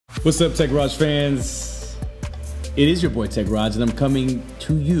What's up, TeKRaJ fans? It is your boy TeKRaJ, and I'm coming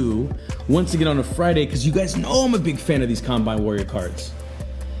to you once again on a Friday because you guys know I'm a big fan of these Combine Warrior cards.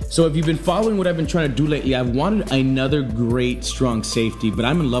 So if you've been following what I've been trying to do lately, I've wanted another great strong safety, but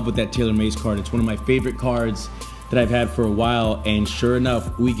I'm in love with that Taylor Mays card. It's one of my favorite cards that I've had for a while, and sure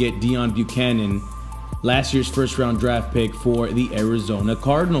enough, we get Deone Bucannon, last year's first-round draft pick for the Arizona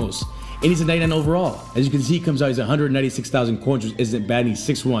Cardinals. And he's a 99 overall. As you can see, he comes out, he's 196,000 coins, which isn't bad. He's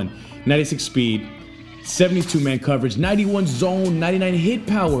 6'1", 96 speed, 72 man coverage, 91 zone, 99 hit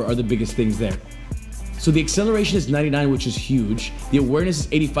power are the biggest things there. So the acceleration is 99, which is huge. The awareness is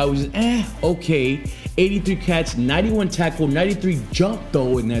 85, which is okay. 83 catch, 91 tackle, 93 jump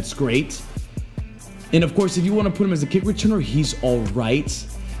though, and that's great. And of course, if you want to put him as a kick returner, he's all right.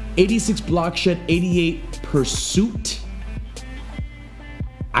 86 block shed, 88 pursuit.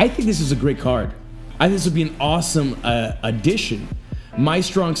 I think this is a great card. I think this would be an awesome addition. My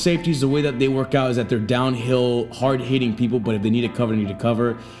strong safeties, the way that they work out is that they're downhill, hard-hitting people, but if they need a cover, they need a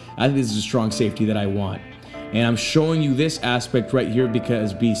cover. I think this is a strong safety that I want. And I'm showing you this aspect right here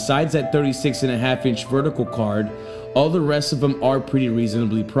because besides that 36.5-inch vertical card, all the rest of them are pretty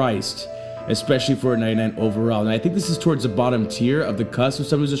reasonably priced, especially for a 99 overall. And I think this is towards the bottom tier of the cusp of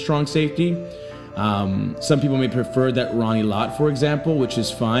someone who's a strong safety. Some people may prefer that Ronnie Lott, for example, which is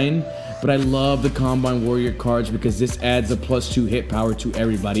fine, but I love the Combine Warrior cards because this adds a +2 hit power to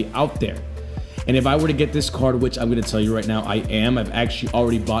everybody out there. And if I were to get this card, which I'm going to tell you right now I am, I've actually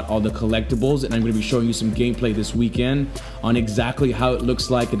already bought all the collectibles, and I'm going to be showing you some gameplay this weekend on exactly how it looks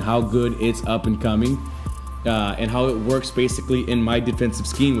like and how good it's up and coming, and how it works basically in my defensive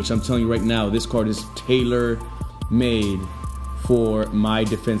scheme, which I'm telling you right now, this card is tailor-made for my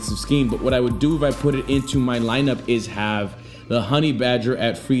defensive scheme. But what I would do if I put it into my lineup is have the Honey Badger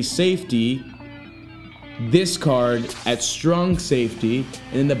at free safety, this card at strong safety,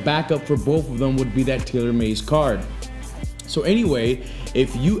 and then the backup for both of them would be that Taylor Mays card. So anyway,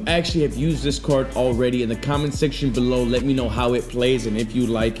 if you actually have used this card already, in the comment section below, let me know how it plays and if you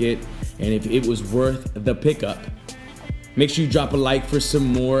like it and if it was worth the pickup. Make sure you drop a like for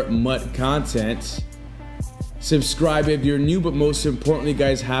some more MUT content. Subscribe if you're new, but most importantly,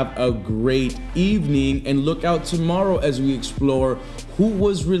 guys, have a great evening and look out tomorrow as we explore who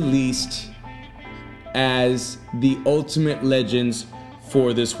was released as the Ultimate Legends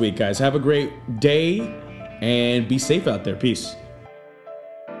for this week, guys. Have a great day and be safe out there. Peace.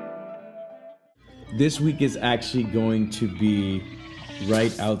 This week is actually going to be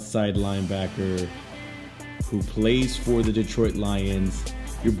right outside linebacker who plays for the Detroit Lions,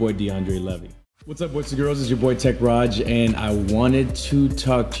 your boy DeAndre Levy. What's up, boys and girls? It's your boy TeKRaJ, and I wanted to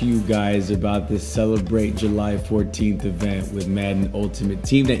talk to you guys about this Celebrate July 14th event with Madden Ultimate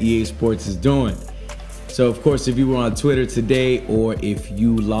Team that EA Sports is doing. So, of course, if you were on Twitter today or if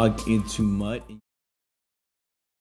you logged into MUT,